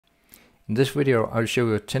In this video I'll show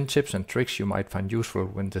you 10 tips and tricks you might find useful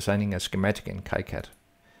when designing a schematic in KiCad.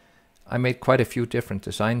 I made quite a few different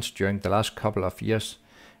designs during the last couple of years,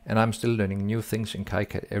 and I'm still learning new things in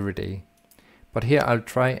KiCad every day. But here I'll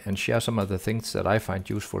try and share some of the things that I find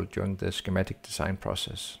useful during the schematic design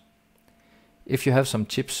process. If you have some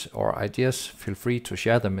tips or ideas, feel free to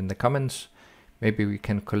share them in the comments. Maybe we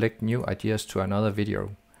can collect new ideas to another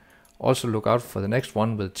video. Also look out for the next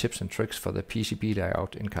one with tips and tricks for the PCB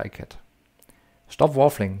layout in KiCad. Stop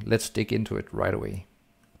waffling, let's dig into it right away.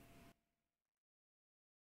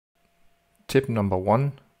 Tip number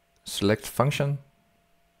 1, select function.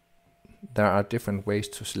 There are different ways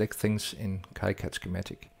to select things in KiCad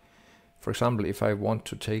schematic. For example, if I want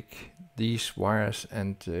to take these wires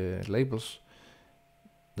and labels,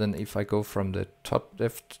 then if I go from the top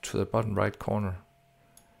left to the bottom right corner,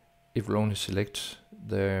 it will only select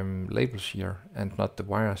the labels here and not the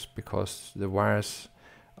wires, because the wires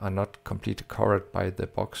are not completely covered by the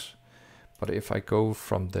box. But if I go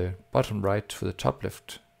from the bottom right to the top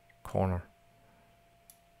left corner,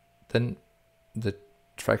 then the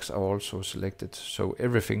tracks are also selected, so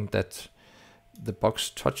everything that the box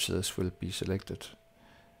touches will be selected.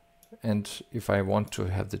 And if I want to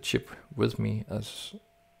have the chip with me as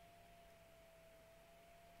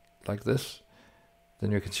like this,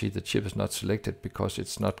 then you can see the chip is not selected because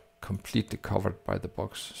it's not completely covered by the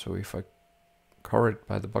box. So if I cover it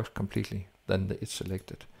by the box completely, then it's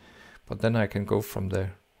selected. But then I can go from the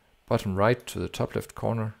bottom right to the top left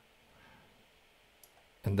corner,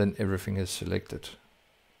 and then everything is selected.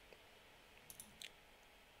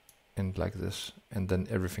 And like this, and then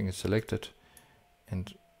everything is selected,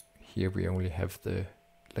 and here we only have the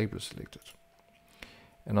label selected.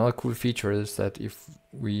 Another cool feature is that if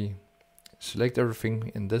we select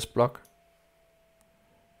everything in this block,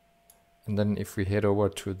 and then if we head over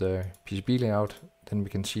to the PCB layout, then we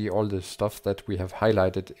can see all the stuff that we have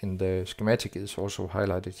highlighted in the schematic is also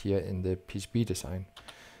highlighted here in the PCB design.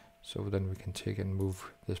 So then we can take and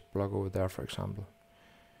move this block over there, for example,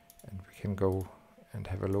 and we can go and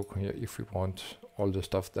have a look here if we want all the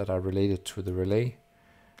stuff that are related to the relay.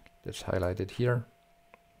 Let's highlight it here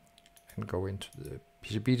and go into the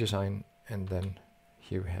PCB design, and then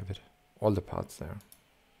here we have it, all the parts there.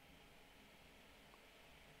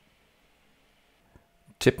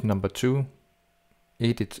 Tip number 2,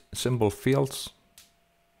 edit symbol fields.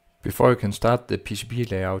 Before you can start the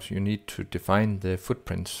PCB layout, you need to define the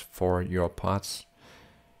footprints for your parts.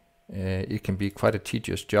 It can be quite a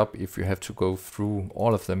tedious job if you have to go through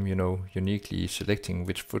all of them, uniquely selecting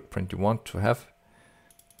which footprint you want to have.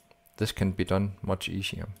 This can be done much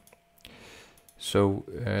easier. So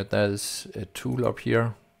there's a tool up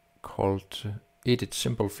here called Edit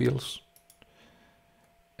Symbol Fields,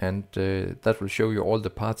 and that will show you all the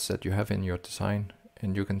parts that you have in your design.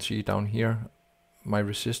 And you can see down here, my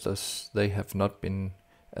resistors, they have not been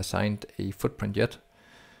assigned a footprint yet.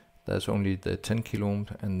 There's only the 10 kilo ohm,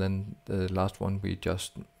 and then the last one we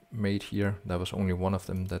just made here, there was only one of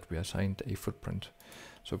them that we assigned a footprint.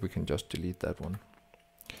 So we can just delete that one.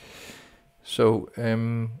 So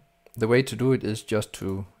the way to do it is just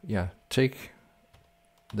to take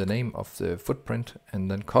the name of the footprint and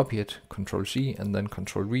then copy it, Control C and then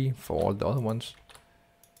Control V for all the other ones.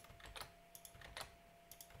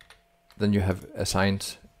 Then you have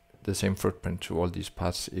assigned the same footprint to all these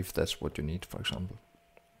parts if that's what you need, for example.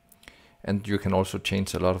 And you can also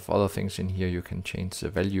change a lot of other things in here. You can change the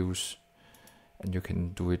values, and you can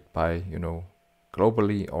do it by,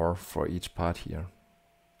 globally or for each part here.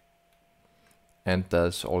 And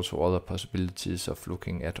there's also other possibilities of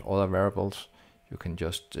looking at other variables. You can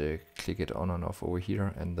just click it on and off over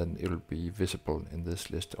here, and then it'll be visible in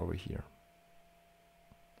this list over here.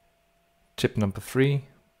 Tip number 3,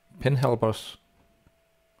 pin helpers.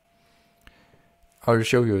 I'll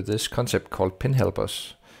show you this concept called pin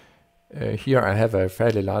helpers. Here I have a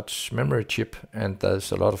fairly large memory chip, and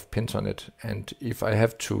there's a lot of pins on it, and if I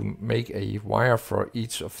have to make a wire for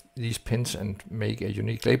each of these pins and make a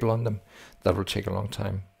unique label on them, that will take a long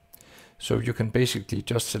time. So you can basically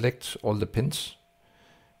just select all the pins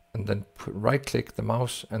and then right click the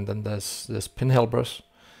mouse, and then there's this pin helpers,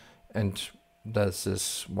 and there's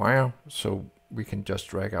this wire, so we can just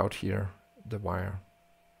drag out here the wire.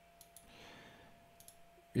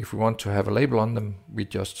 If we want to have a label on them, we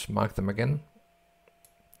just mark them again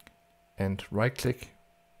and right click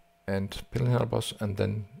and pin helpers and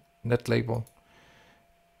then net label,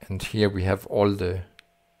 and here we have all the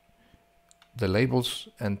labels,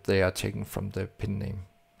 and they are taken from the pin name,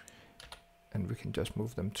 and we can just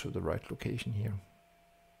move them to the right location here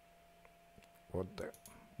or there,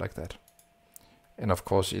 like that. And of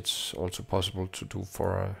course it's also possible to do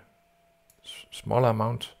for smaller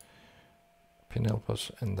amount, pin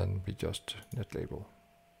helpers, and then we just net label.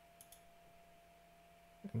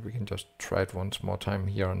 And we can just try it once more time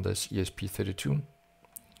here on this ESP32.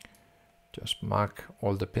 Just mark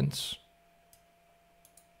all the pins,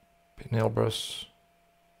 pin helpers,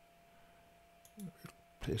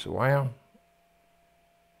 place a wire,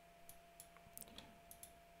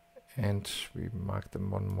 and we mark them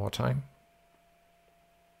one more time,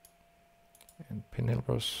 and pin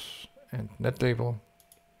helpers and net label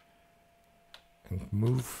and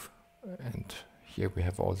move, and here we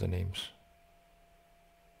have all the names.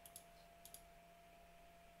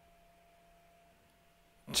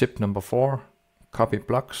 Tip number 4, copy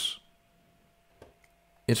blocks.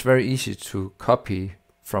 It's very easy to copy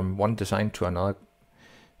from one design to another.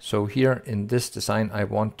 So here in this design I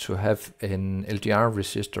want to have an LDR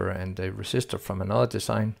resistor and a resistor from another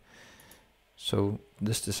design. So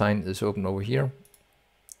this design is open over here,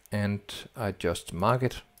 and I just mark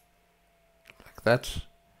it like that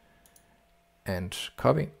and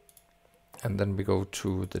copy, and then we go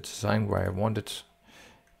to the design where I want it,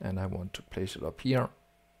 and I want to place it up here,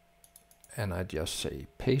 and I just say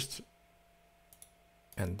paste,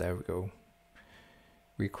 and there we go.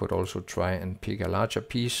 We could also try and pick a larger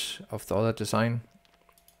piece of the other design.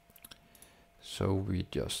 So we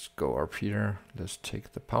just go up here, let's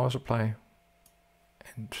take the power supply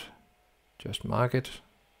and just mark it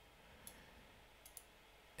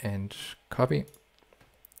and copy,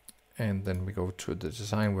 and then we go to the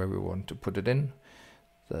design where we want to put it in.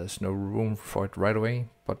 There's no room for it right away,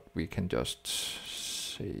 but we can just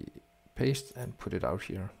say paste and put it out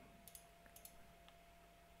here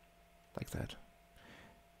like that.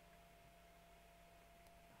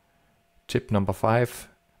 Tip number 5,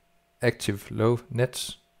 active low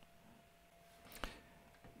nets.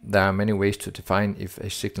 There are many ways to define if a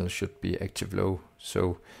signal should be active low.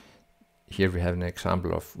 So here we have an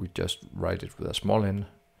example of, we just write it with a small n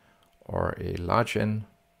or a large n,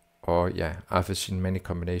 or yeah, I've seen many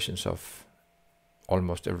combinations of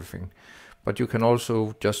almost everything. But you can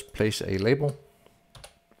also just place a label,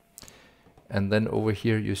 and then over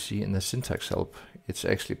here you see in the syntax help it's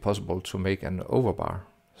actually possible to make an overbar.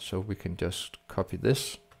 So we can just copy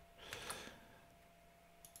this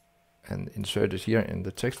and insert it here in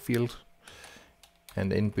the text field,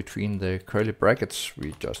 and in between the curly brackets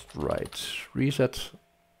we just write reset,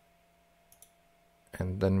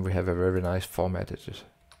 and then we have a very nice formatted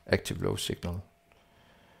active low signal.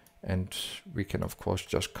 And we can of course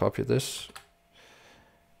just copy this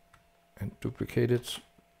and duplicate it,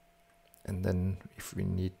 and then if we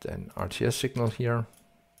need an RTS signal here,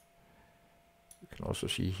 you can also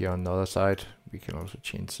see here on the other side, we can also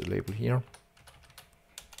change the label here,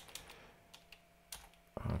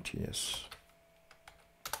 RTS,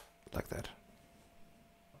 like that.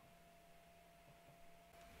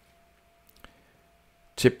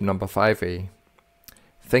 Tip number 5a.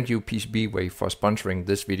 Thank you PCBWay for sponsoring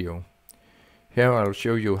this video. Here I'll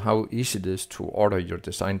show you how easy it is to order your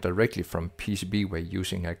design directly from PCBWay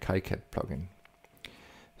using a KiCad plugin.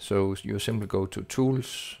 So you simply go to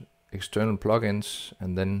Tools, External Plugins,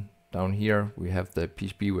 and then down here we have the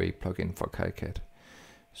PCBWay plugin for KiCad.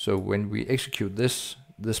 So when we execute this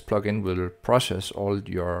plugin will process all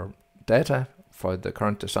your data for the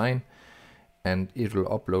current design, and it will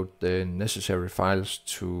upload the necessary files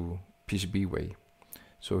to PCBWay.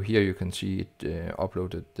 So here you can see it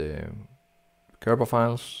uploaded the Gerber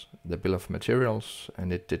files, the bill of materials,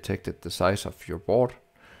 and it detected the size of your board.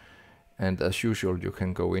 And as usual, you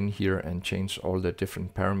can go in here and change all the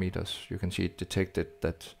different parameters. You can see it detected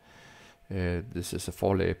that this is a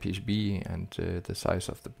 4-layer PCB and the size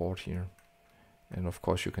of the board here. And of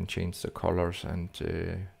course you can change the colors and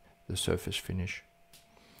the surface finish.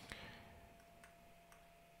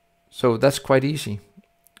 So that's quite easy.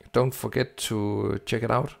 Don't forget to check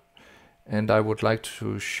it out. And I would like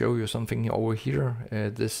to show you something over here.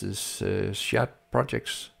 This is shared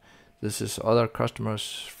projects. This is other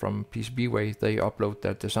customers from PCBWay. They upload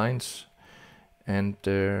their designs, and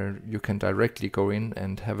you can directly go in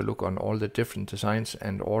and have a look on all the different designs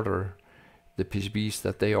and order the PCBs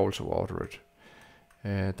that they also ordered.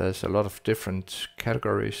 There's a lot of different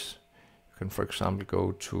categories. You can, for example,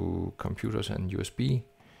 go to computers and USB.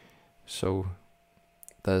 So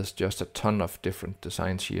there's just a ton of different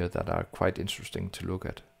designs here that are quite interesting to look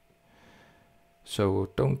at. So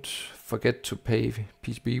don't forget to pay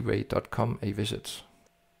PCBWay.com a visit.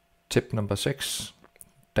 Tip number 6,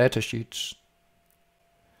 datasheets.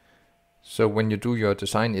 So when you do your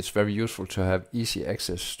design, it's very useful to have easy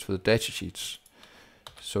access to the datasheets.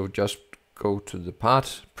 So just go to the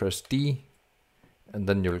part, press D, and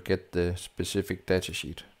then you'll get the specific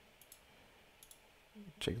datasheet.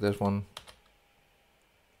 take this one,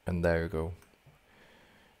 and there you go.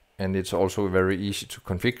 And it's also very easy to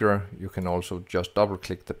configure. You can also just double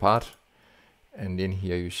click the part, and in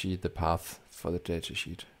here you see the path for the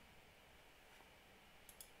datasheet.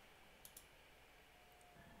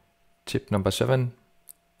 Tip number 7,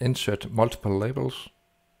 insert multiple labels.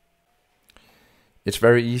 It's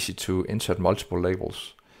very easy to insert multiple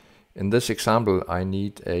labels. In this example, I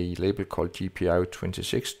need a label called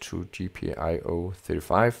GPIO26 to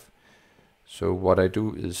GPIO35. So what I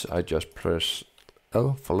do is I just press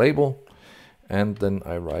L for label, and then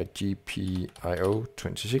I write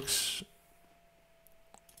GPIO26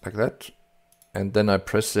 like that, and then I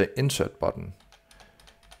press the insert button,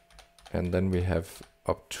 and then we have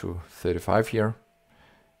up to 35 here,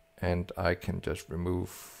 and I can just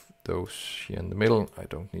remove those here in the middle. I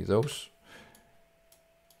don't need those.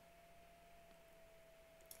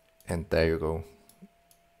 And there you go.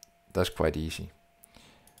 That's quite easy.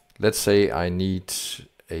 Let's say I need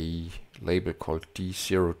a label called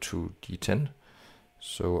D0 to D10.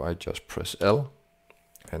 So I just press L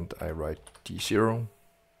and I write D0.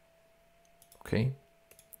 Okay.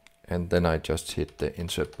 And then I just hit the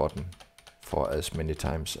insert button for as many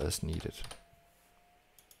times as needed.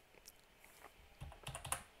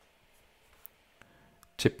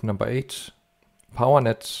 Tip number 8, power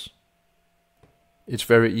nets. It's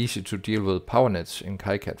very easy to deal with power nets in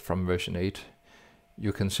KiCad from version 8.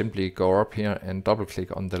 You can simply go up here and double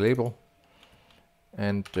click on the label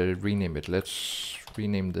and rename it. Let's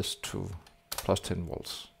rename this to plus 10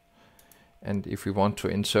 volts. And if we want to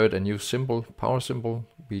insert a new symbol, power symbol,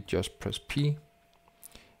 we just press P,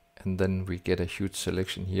 and then we get a huge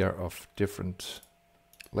selection here of different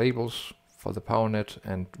labels for the power net,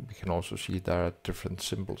 and we can also see there are different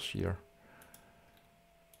symbols here.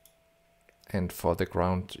 And for the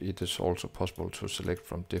ground, it is also possible to select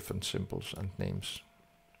from different symbols and names.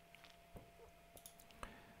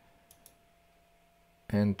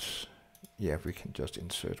 And yeah, we can just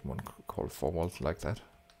insert one called 4 volt like that.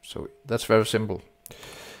 So that's very simple.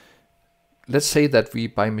 Let's say that we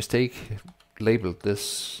by mistake labeled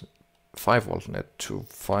this 5 volt net to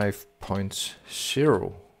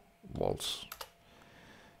 5.0 volts.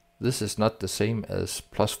 This is not the same as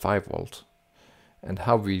plus 5 volt. And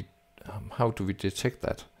how do we detect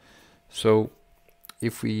that? So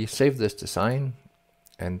if we save this design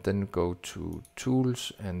and then go to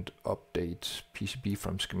Tools and update PCB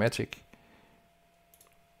from Schematic,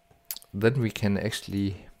 then we can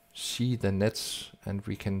actually see the nets, and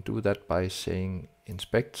we can do that by saying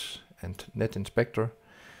Inspect and Net Inspector.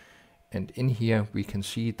 And in here we can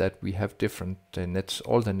see that we have different nets.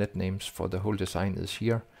 All the net names for the whole design is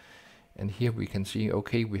here. And here we can see,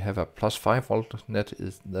 okay, we have a plus 5 volt net,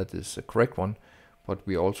 that is the correct one, but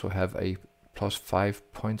we also have a plus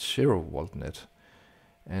 5.0 volt net.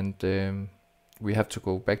 And we have to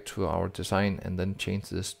go back to our design and then change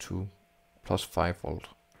this to plus 5 volt.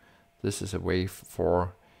 This is a way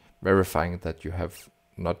for verifying that you have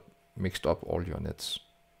not mixed up all your nets.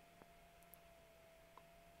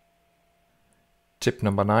 Tip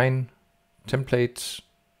number 9, templates.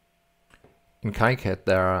 In KiCad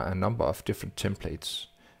there are a number of different templates.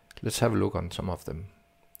 Let's have a look on some of them.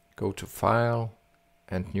 Go to File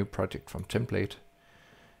and New Project from Template.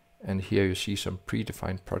 And here you see some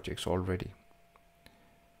predefined projects already.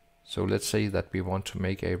 So let's say that we want to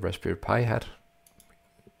make a Raspberry Pi hat.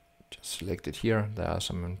 Just select it here. There are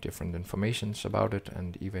some different informations about it,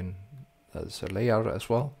 and even there's a layout as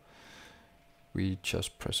well. We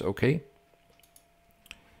just press OK.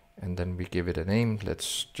 And then we give it a name.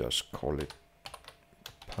 Let's just call it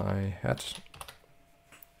Pi hat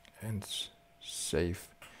and save.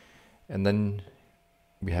 And then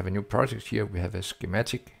we have a new project here. We have a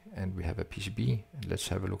schematic and we have a PCB. And let's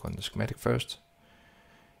have a look on the schematic first.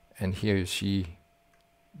 And here you see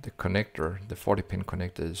the connector, the 40-pin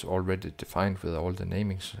connector is already defined with all the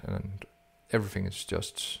namings, and everything is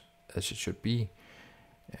just as it should be.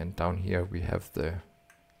 And down here we have the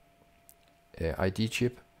ID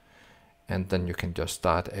chip. And then you can just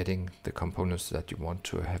start adding the components that you want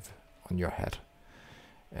to have on your hat.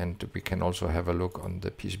 And we can also have a look on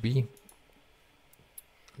the PCB.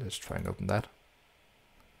 Let's try and open that.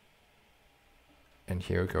 And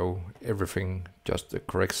here we go, everything just the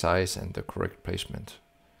correct size and the correct placement.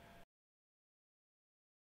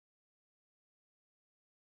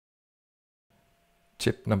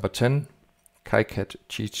 Tip number 10, KiCad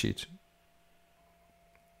cheat sheet.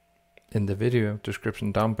 In the video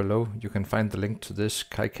description down below, you can find the link to this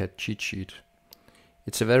KiCad cheat sheet.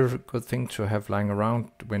 It's a very good thing to have lying around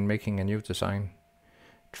when making a new design.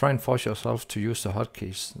 Try and force yourself to use the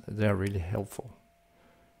hotkeys, they are really helpful.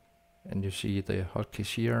 and you see the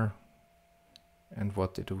hotkeys here and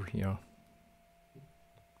what they do here.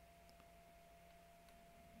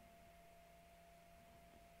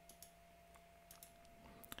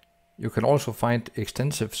 You can also find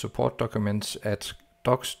extensive support documents at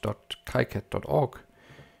docs.kicad.org.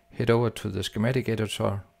 Head over to the schematic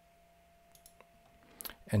editor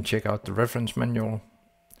and check out the reference manual.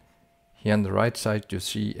 Here on the right side you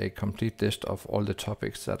see a complete list of all the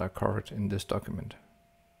topics that are covered in this document.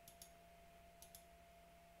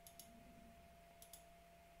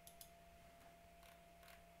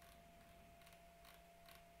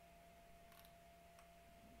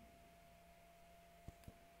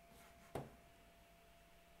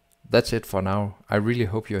 That's it for now. I really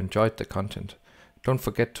hope you enjoyed the content. Don't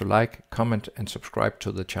forget to like, comment and subscribe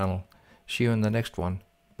to the channel. See you in the next one.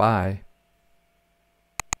 Bye.